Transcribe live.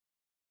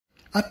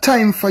A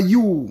time for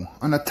you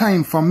and a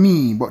time for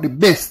me, but the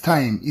best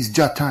time is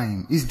Jah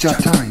time. Is Jah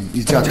time.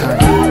 Is Jah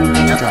time.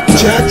 Jah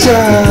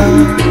Cha-cha,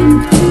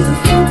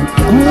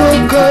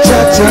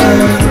 cha-cha.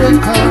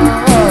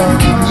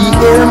 You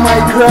hear my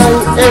cry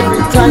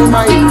every time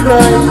I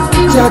cry.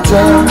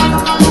 Cha-cha.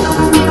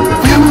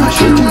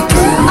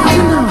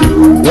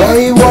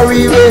 Why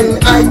worry when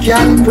I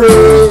can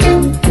pray?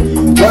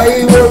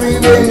 Why worry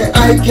when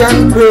I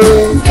can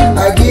pray?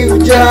 I give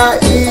Jah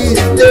His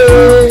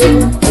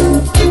day.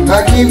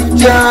 I give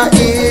Jah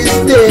His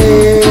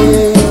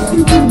day.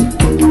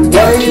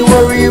 Why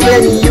worry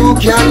when you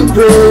can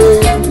pray?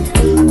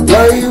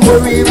 Why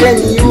worry when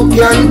you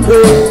can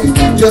pray?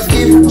 Just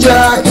give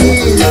Jah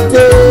His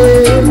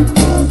day.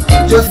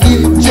 Just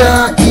give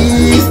Jah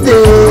His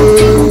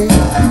day.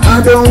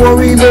 I don't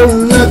worry about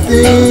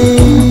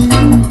nothing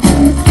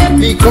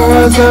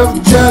because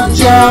of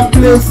Jah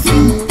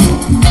blessing.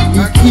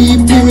 You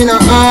keep him in a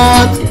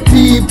heart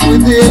deep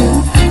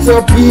within,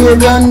 so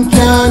pagan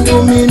can't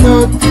do me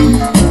nothing.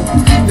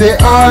 They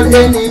are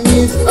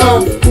enemies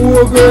of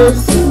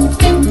progress,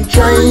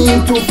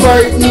 trying to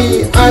fight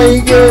me, I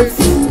guess.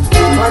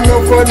 I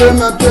know for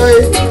them I try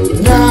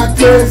not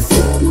test,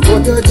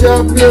 but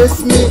Jah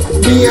bless me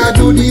I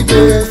do the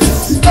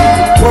best.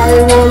 Why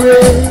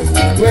worry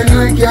when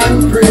I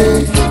can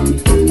pray?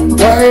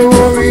 Why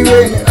worry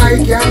when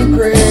I can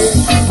pray?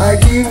 I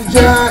give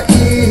Jah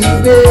His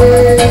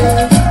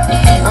day.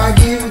 I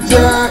give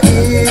Jah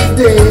His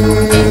day.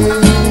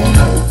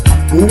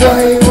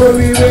 Why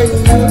worry when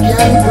you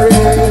can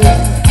pray?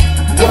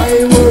 Why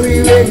worry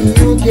when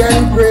you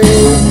can pray?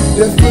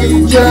 Just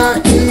give Jah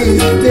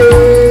His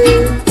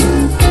day.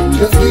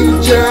 Just give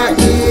Jah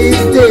His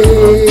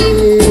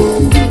day.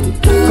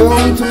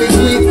 Come to me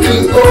quickly,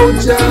 oh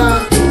Jah.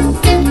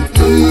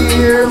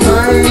 Hear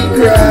my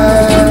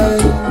cry.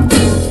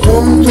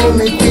 Come to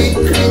me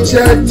quickly,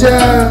 Jah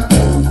Jah.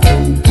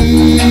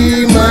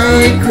 Hear my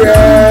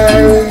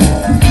cry.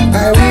 I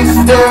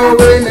whisper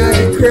when I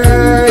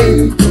cry,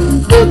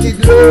 but it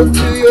low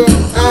to you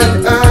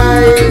and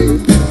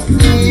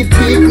He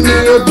pick me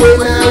up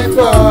when I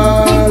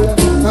fall,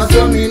 and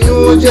so me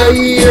know Jah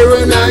hear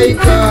when I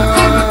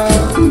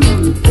call.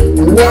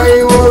 Why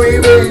worry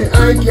when I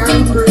can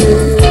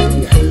pray?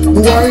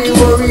 Why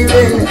worry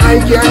when I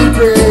can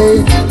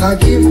pray? I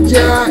give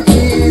Jah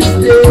His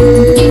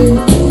day.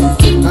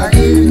 I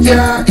give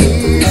Jah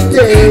His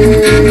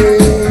day.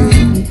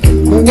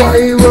 Why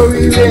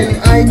worry when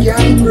I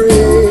can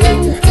pray?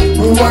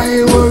 Why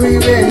worry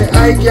when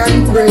I can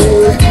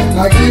pray?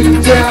 I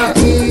give Jah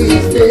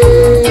His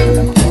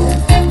day.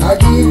 I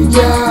give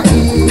Jah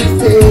His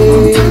day.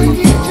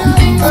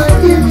 I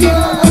give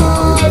Jah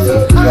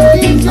His day. I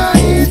give Jah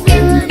His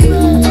day.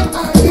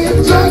 I give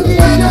Jah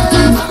His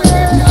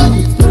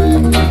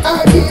day. I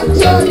give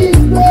Jah His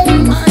day.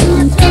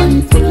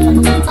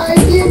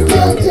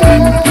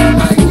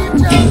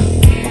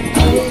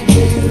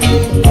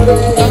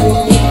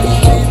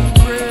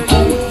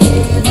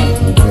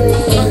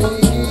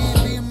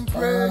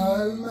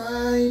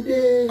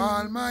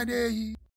 All my day.